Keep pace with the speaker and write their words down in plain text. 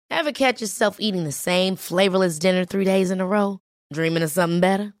Ever catch yourself eating the same flavorless dinner 3 days in a row? Dreaming of something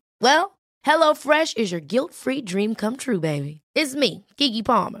better? Well, HelloFresh is your guilt-free dream come true, baby. It's me, Keke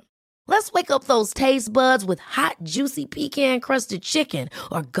Palmer. Let's wake up those taste buds with hot, juicy pecan-crusted chicken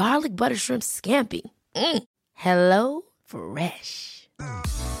or garlic butter shrimp scampi. Hello Fresh.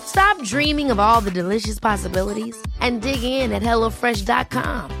 Stop dreaming of all the delicious possibilities and dig in at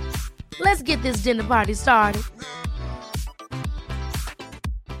HelloFresh.com. Let's get this dinner party started.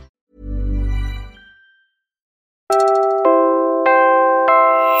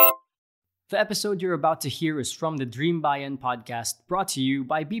 The episode you're about to hear is from the Dream Bayan podcast, brought to you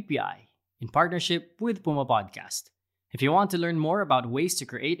by BPI, in partnership with Puma Podcast. If you want to learn more about ways to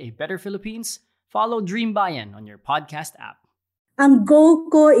create a better Philippines, follow Dream Bayan on your podcast app. Ang goal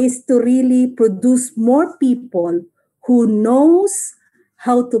ko is to really produce more people who knows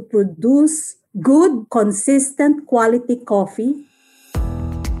how to produce good, consistent, quality coffee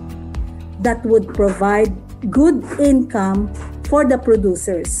that would provide good income for the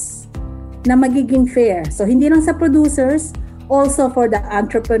producers na magiging fair. So, hindi lang sa producers, also for the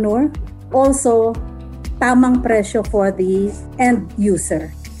entrepreneur, also tamang presyo for the end user.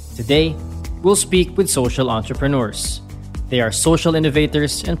 Today, we'll speak with social entrepreneurs. They are social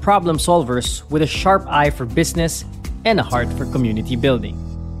innovators and problem solvers with a sharp eye for business and a heart for community building.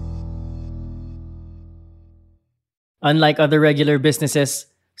 Unlike other regular businesses,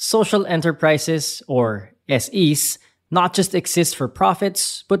 social enterprises, or SEs, not just exist for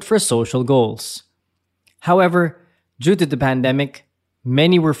profits, but for social goals. However, due to the pandemic,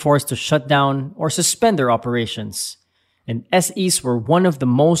 many were forced to shut down or suspend their operations. And SEs were one of the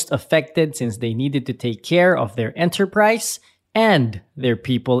most affected since they needed to take care of their enterprise and their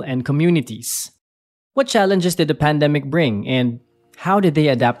people and communities. What challenges did the pandemic bring, and how did they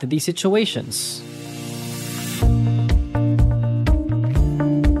adapt to these situations?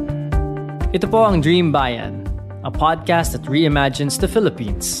 Ito po ang Dream Bayan, a podcast that reimagines the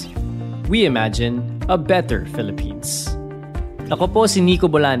Philippines. We imagine a better Philippines. Ako po si Nico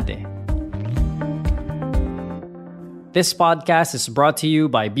Bolante. This podcast is brought to you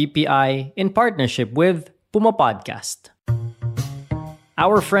by BPI in partnership with Puma Podcast.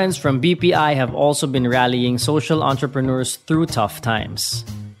 Our friends from BPI have also been rallying social entrepreneurs through tough times.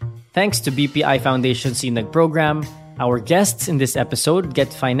 Thanks to BPI Foundation Sinag program, our guests in this episode get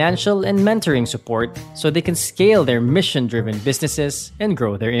financial and mentoring support so they can scale their mission-driven businesses and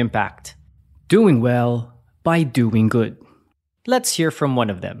grow their impact. Doing well by doing good. Let's hear from one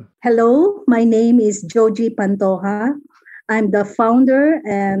of them. Hello, my name is Joji Pantoja. I'm the founder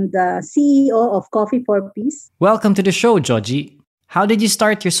and the CEO of Coffee for Peace. Welcome to the show, Joji. How did you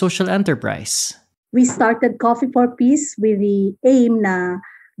start your social enterprise? We started Coffee for Peace with the aim na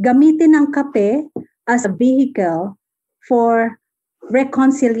gamitin ang kape as a vehicle for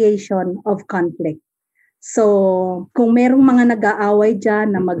reconciliation of conflict. So, kung merong mga nag-aaway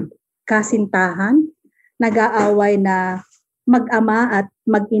dyan na magkasintahan, nag-aaway na mag-ama at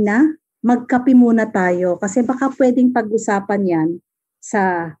mag-ina, magkape muna tayo kasi baka pwedeng pag-usapan yan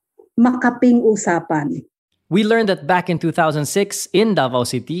sa makaping usapan. We learned that back in 2006 in Davao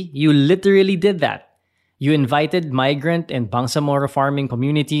City, you literally did that. You invited migrant and Bangsamoro farming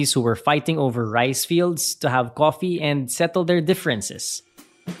communities who were fighting over rice fields to have coffee and settle their differences.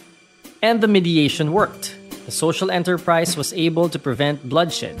 And the mediation worked. The social enterprise was able to prevent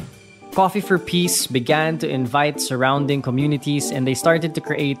bloodshed. Coffee for Peace began to invite surrounding communities, and they started to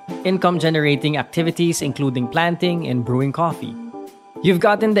create income-generating activities including planting and brewing coffee. You've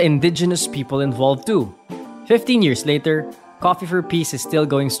gotten the indigenous people involved too. 15 years later, Coffee for Peace is still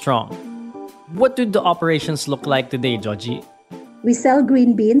going strong. What do the operations look like today, Joji? We sell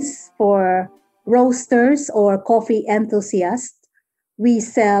green beans for roasters or coffee enthusiasts. We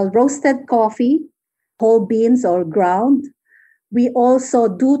sell roasted coffee, whole beans or ground. We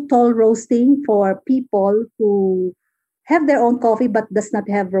also do toll roasting for people who have their own coffee but does not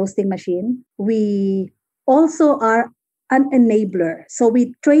have roasting machine. We also are an enabler. So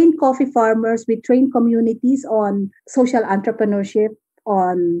we train coffee farmers, we train communities on social entrepreneurship,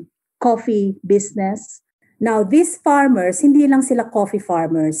 on coffee business. Now, these farmers, hindi lang sila coffee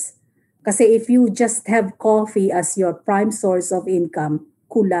farmers. Kasi if you just have coffee as your prime source of income,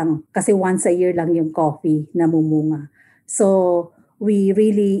 kulang. Kasi once a year lang yung coffee namumunga. So, we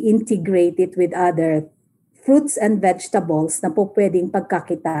really integrate it with other fruits and vegetables na po pwedeng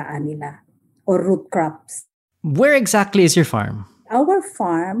pagkakitaan nila or root crops. Where exactly is your farm? Our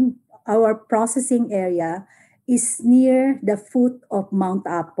farm, our processing area is near the foot of Mount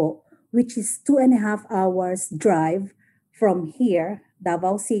Apo, which is 2.5 hours drive from here,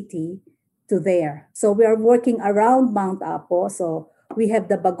 Davao City, to there. So we are working around Mount Apo. So We have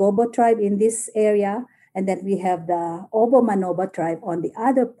the Bagobo tribe in this area, and then we have the Obo Manoba tribe on the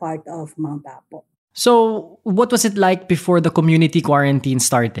other part of Mount Apo. So, what was it like before the community quarantine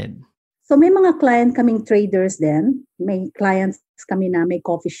started? So may mga client kaming traders din. May clients kami na may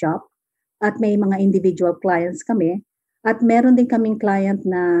coffee shop at may mga individual clients kami. At meron din kaming client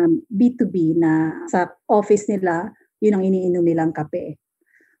na B2B na sa office nila, yun ang iniinom nilang kape.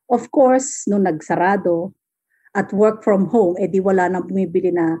 Of course, nung nagsarado at work from home, di wala nang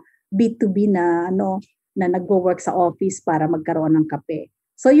bumibili na B2B na na nagwo-work sa office para magkaroon ng kape.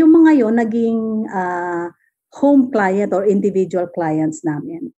 So yung mga yon naging home client or individual clients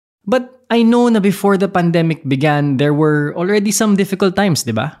namin. But I know na before the pandemic began, there were already some difficult times,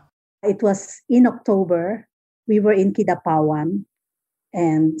 di ba? It was in October. We were in Kidapawan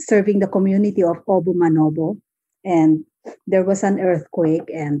and serving the community of Obo Manobo. And there was an earthquake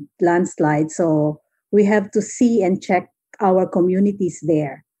and landslide. So we have to see and check our communities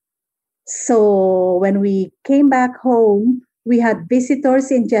there. So when we came back home, we had visitors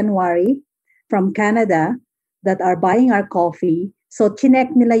in January from Canada that are buying our coffee. So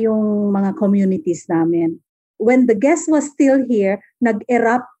chinek nila yung mga communities namin. When the guest was still here,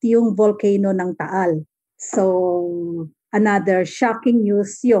 nag-erupt yung volcano ng Taal. So another shocking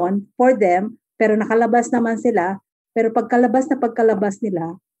news yon for them. Pero nakalabas naman sila. Pero pagkalabas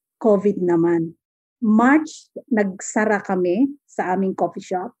nila, COVID naman. March, nagsara kami sa aming coffee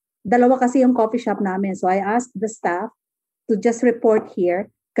shop. Dalawa kasi yung coffee shop namin. So I asked the staff to just report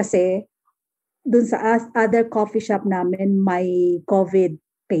here kasi dun sa other coffee shop namin may COVID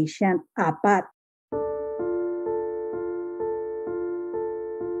patient, 4.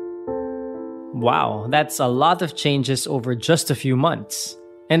 Wow, that's a lot of changes over just a few months.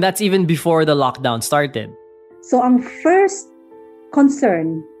 And that's even before the lockdown started. So ang first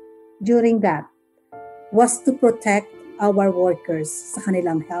concern during that was to protect our workers sa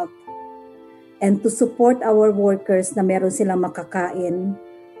kanilang health and to support our workers na meron silang makakain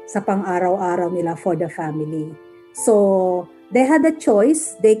sa pang-araw-araw nila for the family. So they had a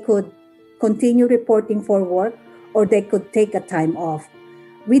choice. They could continue reporting for work or they could take a time off.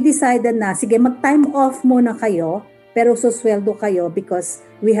 We decided na, sige, mag-time off muna kayo, pero susweldo kayo because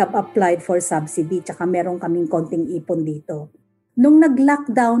we have applied for subsidy, tsaka meron kaming konting ipon dito. Nung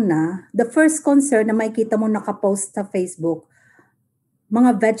nag-lockdown na, the first concern na makikita mo nakapost sa Facebook,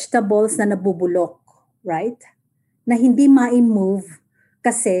 mga vegetables na nabubulok, right? Na hindi ma-move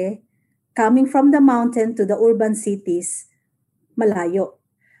kasi coming from the mountain to the urban cities, malayo.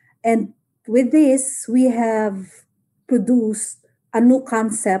 And with this, we have produced a new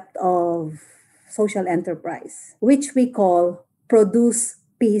concept of social enterprise, which we call Produce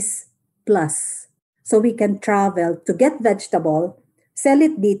Peace Plus. So we can travel to get vegetable, sell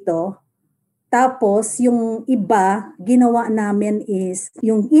it dito, tapos yung iba, ginawa namin is,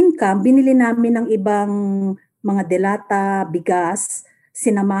 yung income, binili namin ng ibang mga delata, bigas,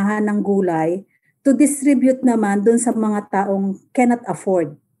 sinamahan ng gulay, to distribute naman dun sa mga taong cannot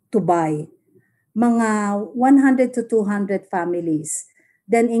afford to buy. Mga 100 to 200 families.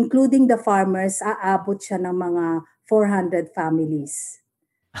 Then including the farmers, aabot siya ng mga 400 families.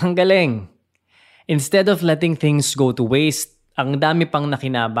 Ang galing! Instead of letting things go to waste, ang dami pang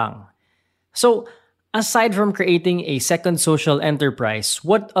nakinabang. So, aside from creating a second social enterprise,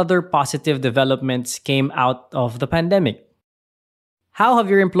 what other positive developments came out of the pandemic? How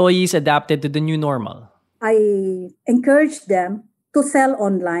have your employees adapted to the new normal? I encourage them to sell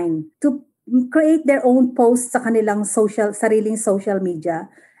online, to create their own posts sa kanilang sariling social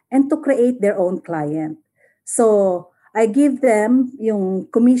media and to create their own client. So, I give them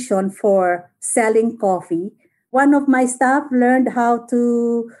yung commission for selling coffee. One of my staff learned how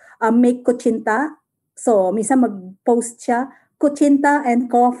to make kuchinta. So, minsan mag-post siya, kuchinta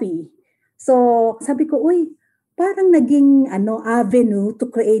and coffee. So, sabi ko, parang naging avenue to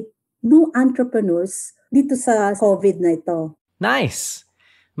create new entrepreneurs dito sa COVID na ito. Nice!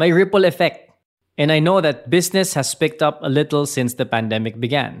 May ripple effect. And I know that business has picked up a little since the pandemic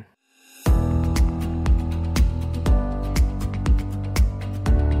began.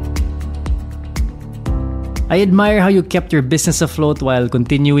 I admire how you kept your business afloat while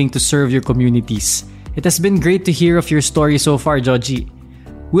continuing to serve your communities. It has been great to hear of your story so far, Joji.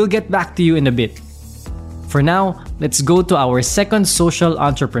 We'll get back to you in a bit. For now, let's go to our second social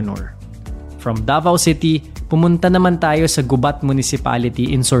entrepreneur. From Davao City, pumunta naman tayo sa Gubat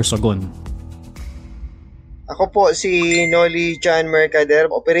Municipality in Sorsogon. Ako po si Noli John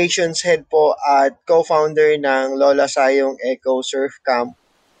Mercader, Operations Head po at co-founder ng Lola Sayong Eco Surf Camp.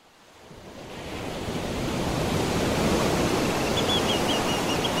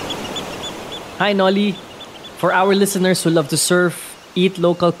 Hi Noli! For our listeners who love to surf, eat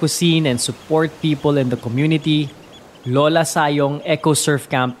local cuisine and support people in the community, Lola Sayong Eco Surf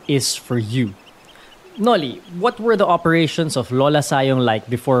Camp is for you. Noli, what were the operations of Lola Sayong like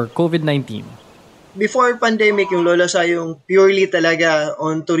before COVID-19? Before pandemic, yung Lola Sayong purely talaga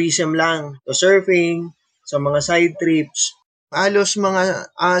on tourism lang. So surfing, sa mga side trips. Halos mga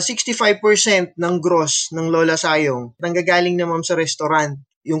 65% ng gross ng Lola Sayong nanggagaling naman sa restaurant.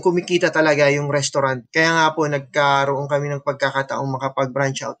 Yung kumikita talaga yung restaurant. Kaya nga po nagkaroon kami ng pagkakataong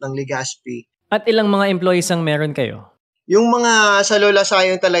makapag-branch out ng Legazpi. At ilang mga employees ang meron kayo? Yung mga sa Lola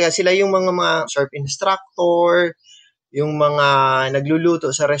Sayong talaga, sila yung mga surf instructor, yung mga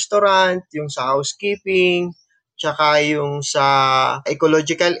nagluluto sa restaurant, yung sa housekeeping, tsaka yung sa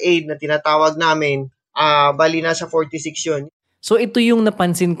ecological aid na tinatawag namin, bali nasa 46 yun. So ito yung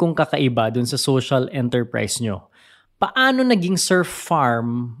napansin kong kakaiba dun sa social enterprise nyo. Paano naging surf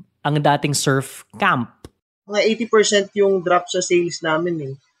farm ang dating surf camp? Mga 80% yung drop sa sales namin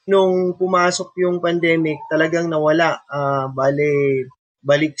eh. Nung pumasok yung pandemic, talagang nawala.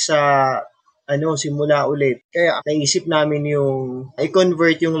 Balik sa simula ulit. Kaya naisip namin yung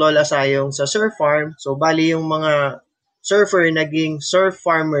i-convert yung Lola Sayong sa surf farm. So bali yung mga surfer naging surf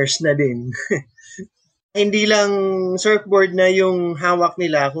farmers na din. Hindi lang surfboard na yung hawak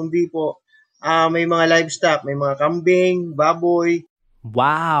nila, kundi po may mga livestock, may mga kambing, baboy.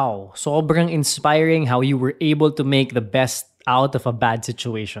 Wow! Sobrang inspiring how you were able to make the best out of a bad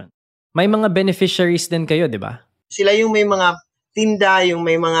situation. May mga beneficiaries din kayo, di ba? Sila yung may mga tinda, yung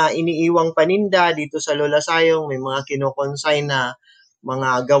may mga iniiwang paninda dito sa Lola Sayong, may mga kino-consign na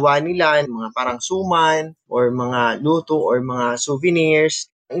mga gawa nila, mga parang suman, or mga luto, or mga souvenirs.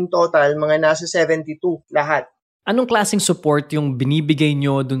 In total, mga nasa 72 lahat. Anong klaseng support yung binibigay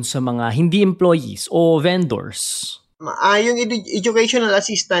nyo dun sa mga hindi employees o vendors? Yung educational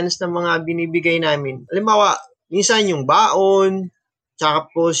assistance na mga binibigay namin. Halimbawa, minsan yung baon,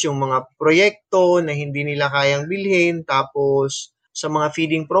 tapos yung mga proyekto na hindi nila kayang bilhin, tapos sa mga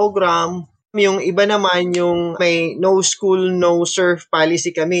feeding program. Yung iba naman yung may no school, no surf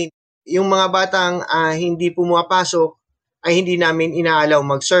policy kami. Yung mga batang hindi pumapasok, ay hindi namin inaalaw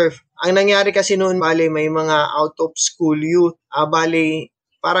mag-surf. Ang nangyari kasi noon, may mga out-of-school youth.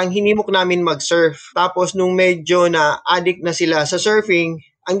 Parang hinimok namin mag-surf. Tapos nung medyo na addict na sila sa surfing,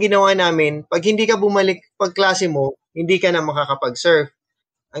 ang ginawa namin, pag hindi ka bumalik pagklase mo, hindi ka na makakapag-surf.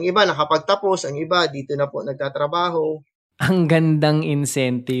 Ang iba nakapagtapos, ang iba dito na po nagtatrabaho. Ang gandang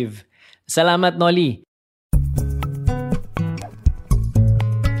incentive. Salamat, Noli.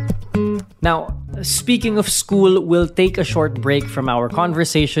 Now, speaking of school, we'll take a short break from our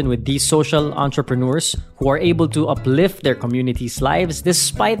conversation with these social entrepreneurs who are able to uplift their communities' lives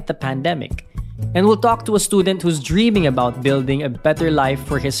despite the pandemic. And we'll talk to a student who's dreaming about building a better life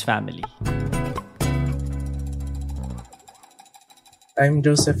for his family. I'm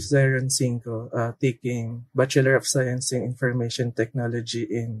Joseph Zeron Cinco, taking Bachelor of Science in Information Technology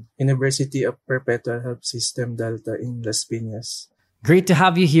in University of Perpetual Help System Delta in Las Piñas. Great to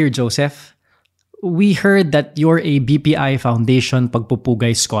have you here, Joseph. We heard that you're a BPI Foundation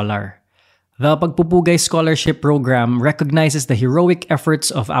Pagpupugay Scholar. The Pagpupugay Scholarship Program recognizes the heroic efforts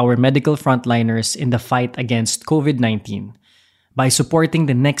of our medical frontliners in the fight against COVID-19 by supporting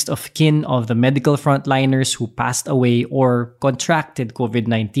the next of kin of the medical frontliners who passed away or contracted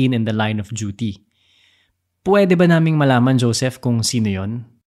COVID-19 in the line of duty. Pwede ba naming malaman, Joseph, kung sino yon?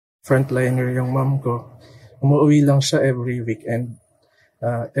 Frontliner yung mom ko. Umuwi lang siya every weekend.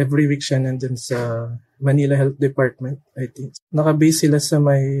 Every week siya nandun sa Manila Health Department, I think. Nakabase sila sa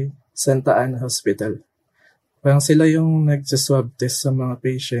may Santa Ana Hospital. Parang sila yung nagsaswab test sa mga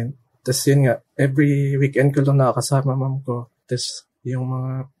patient. Tapos yun nga, every weekend ko lang nakakasama mom ko. Tapos yung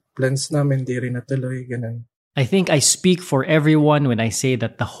mga plans namin di rin natuloy, ganun. I think I speak for everyone when I say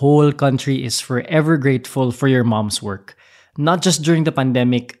that the whole country is forever grateful for your mom's work. Not just during the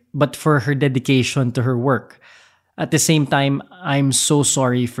pandemic, but for her dedication to her work. At the same time, I'm so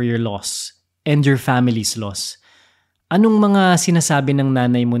sorry for your loss and your family's loss. Anong mga sinasabi ng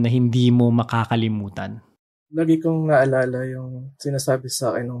nanay mo na hindi mo makakalimutan? Lagi kong naalala yung sinasabi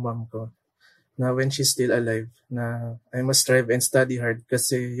sa akin ng mom ko na when she's still alive, na I must strive and study hard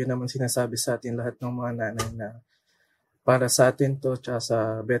kasi yun naman sinasabi sa atin lahat ng mga nanay na para sa atin to tsaka sa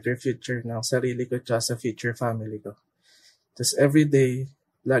better future ng sarili ko tsaka sa future family ko. Tapos everyday,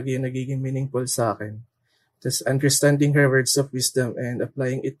 lagi yung nagiging meaningful sa akin. Just understanding her words of wisdom and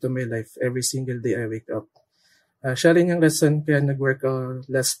applying it to my life every single day I wake up. Siya rin yung lesson kaya nag-work ako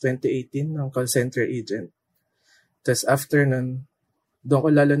last 2018 ng call center agent. Tapos after nun, doon ko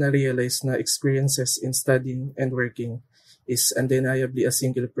lalo na-realize na experiences in studying and working is undeniably a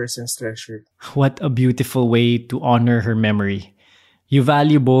single person's treasure. What a beautiful way to honor her memory. You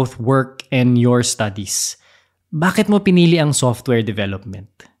value both work and your studies. Bakit mo pinili ang software development?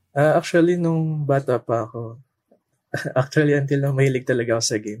 Actually, nung bata pa ako, actually until now, mahilig talaga ako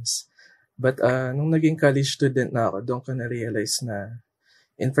sa games. But nung naging college student na ako, doon ko na-realize na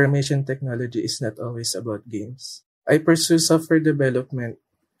information technology is not always about games. I pursue software development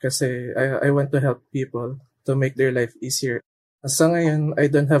kasi I want to help people to make their life easier. Sa ngayon, I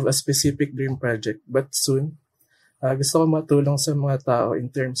don't have a specific dream project, but soon, gusto ko matulong sa mga tao in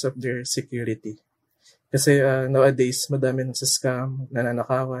terms of their security. Kasi nowadays, madami nang sa scam,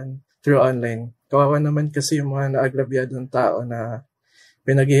 nananakawan, through online. Kawawa naman kasi yung mga naagrabyadong tao na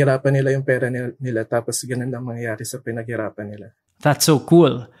pinaghihirapan nila yung pera nila tapos ganun lang mangyayari sa pinaghirapan nila. That's so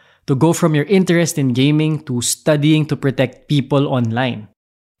cool. To go from your interest in gaming to studying to protect people online.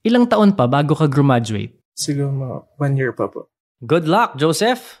 Ilang taon pa bago ka graduate? Siguro mga 1 year pa po. Good luck,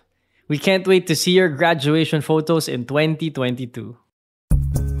 Joseph! We can't wait to see your graduation photos in 2022.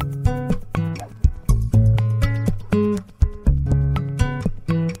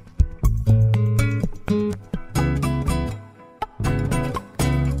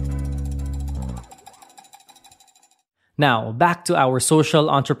 Now, back to our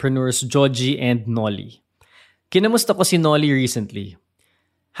social entrepreneurs Joji and Nolly. Kinamusta ko si Nolly recently.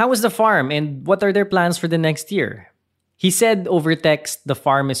 How was the farm and what are their plans for the next year? He said over text the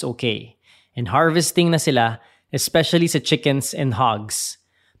farm is okay and harvesting na sila, especially sa chickens and hogs.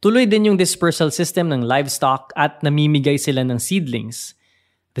 Tuloy din yung dispersal system ng livestock at namimigay sila ng seedlings.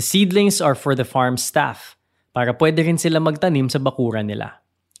 The seedlings are for the farm staff para pwede rin sila magtanim sa bakuran nila.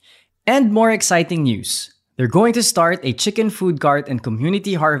 And more exciting news. They're going to start a chicken food cart and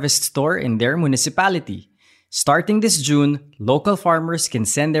community harvest store in their municipality. Starting this June, local farmers can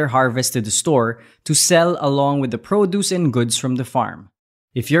send their harvest to the store to sell along with the produce and goods from the farm.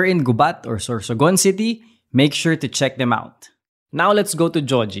 If you're in Gubat or Sorsogon City, make sure to check them out. Now let's go to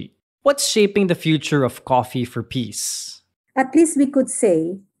Joji. What's shaping the future of Coffee for Peace? At least we could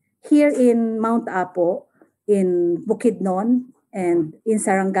say, here in Mount Apo, in Bukidnon, and in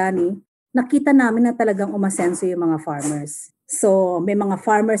Sarangani, nakita namin na talagang umasenso yung mga farmers. So, may mga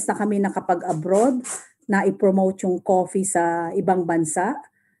farmers na kami nakapag-abroad na i-promote yung coffee sa ibang bansa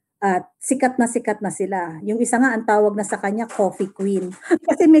at sikat na sila. Yung isa nga, ang tawag na sa kanya, Coffee Queen.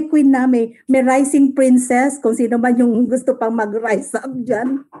 Kasi may queen na, may rising princess, kung sino man yung gusto pang mag-rise up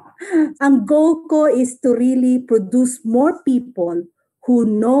dyan. Ang goal ko is to really produce more people who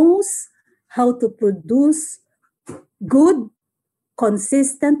knows how to produce good,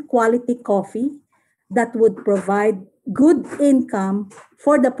 consistent quality coffee that would provide good income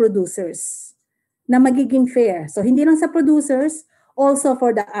for the producers na magiging fair. So hindi lang sa producers, also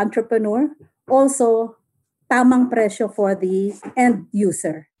for the entrepreneur, also tamang presyo for the end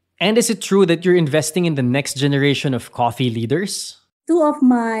user. And is it true that you're investing in the next generation of coffee leaders? 2 of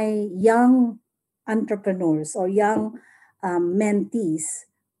my young entrepreneurs or young mentees,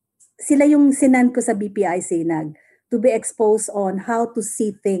 sila yung sinend ko sa BPI Sinag to be exposed on how to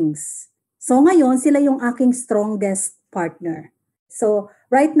see things. So ngayon, sila yung aking strongest partner. So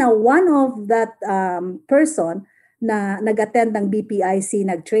right now, one of that person na nag-attend ng BPI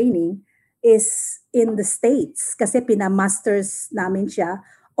Sinag training is in the States kasi pinamasters namin siya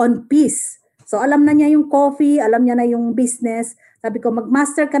on peace. So alam na niya yung coffee, alam niya na yung business. Sabi ko,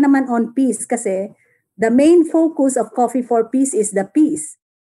 mag-master ka naman on peace kasi the main focus of Coffee for Peace is the peace.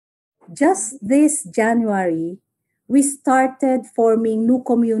 Just this January, we started forming new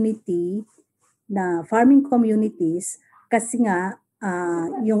community na farming communities kasi nga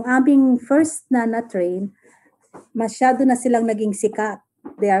yung aming first na train, masyado na silang naging sikat.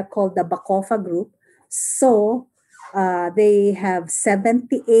 They are called the Bacofa Group. So, they have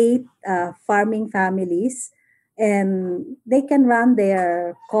 78 farming families and they can run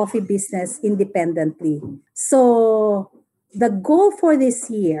their coffee business independently. So, the goal for this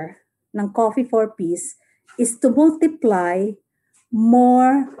year ng Coffee for Peace is to multiply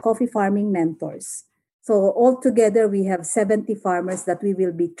more coffee farming mentors. So altogether, we have 70 farmers that we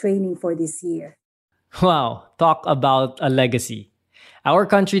will be training for this year. Wow, talk about a legacy. Our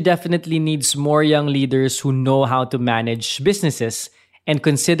country definitely needs more young leaders who know how to manage businesses and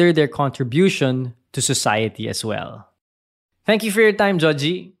consider their contribution to society as well. Thank you for your time,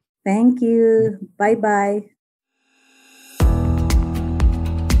 Joji. Thank you. Bye-bye.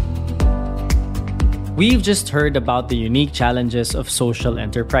 We've just heard about the unique challenges of social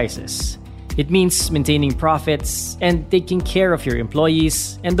enterprises. It means maintaining profits and taking care of your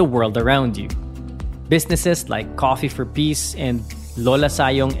employees and the world around you. Businesses like Coffee for Peace and Lola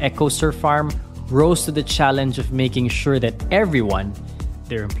Sayong Eco Surf Farm rose to the challenge of making sure that everyone,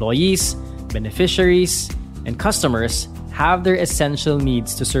 their employees, beneficiaries, and customers have their essential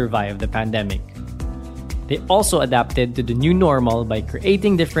needs to survive the pandemic. They also adapted to the new normal by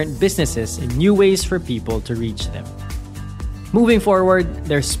creating different businesses and new ways for people to reach them. Moving forward,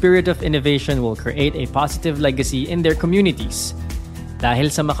 their spirit of innovation will create a positive legacy in their communities.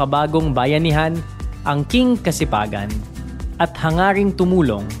 Dahil sa makabagong bayanihan, angking kasipagan, at hangaring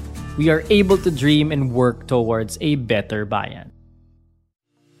tumulong, we are able to dream and work towards a better bayan.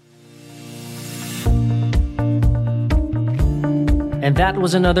 And that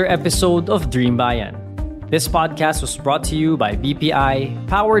was another episode of Dream Bayan. This podcast was brought to you by BPI,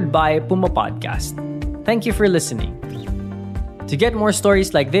 powered by Puma Podcast. Thank you for listening. To get more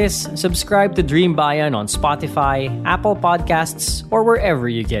stories like this, subscribe to Dream Bayan on Spotify, Apple Podcasts, or wherever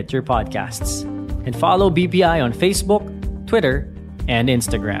you get your podcasts. And follow BPI on Facebook, Twitter, and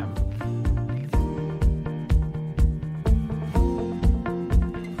Instagram.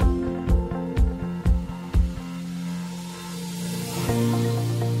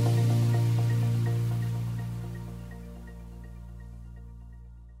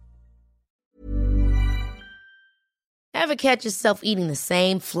 Ever catch yourself eating the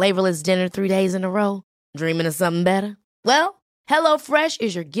same flavorless dinner 3 days in a row? Dreaming of something better? Well, HelloFresh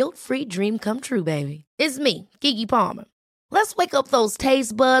is your guilt-free dream come true, baby. It's me, Keke Palmer. Let's wake up those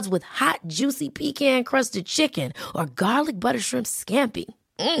taste buds with hot, juicy pecan-crusted chicken or garlic butter shrimp scampi.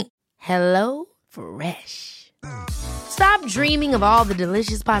 Hello Fresh. Stop dreaming of all the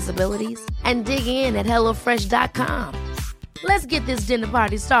delicious possibilities and dig in at HelloFresh.com. Let's get this dinner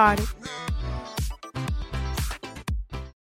party started.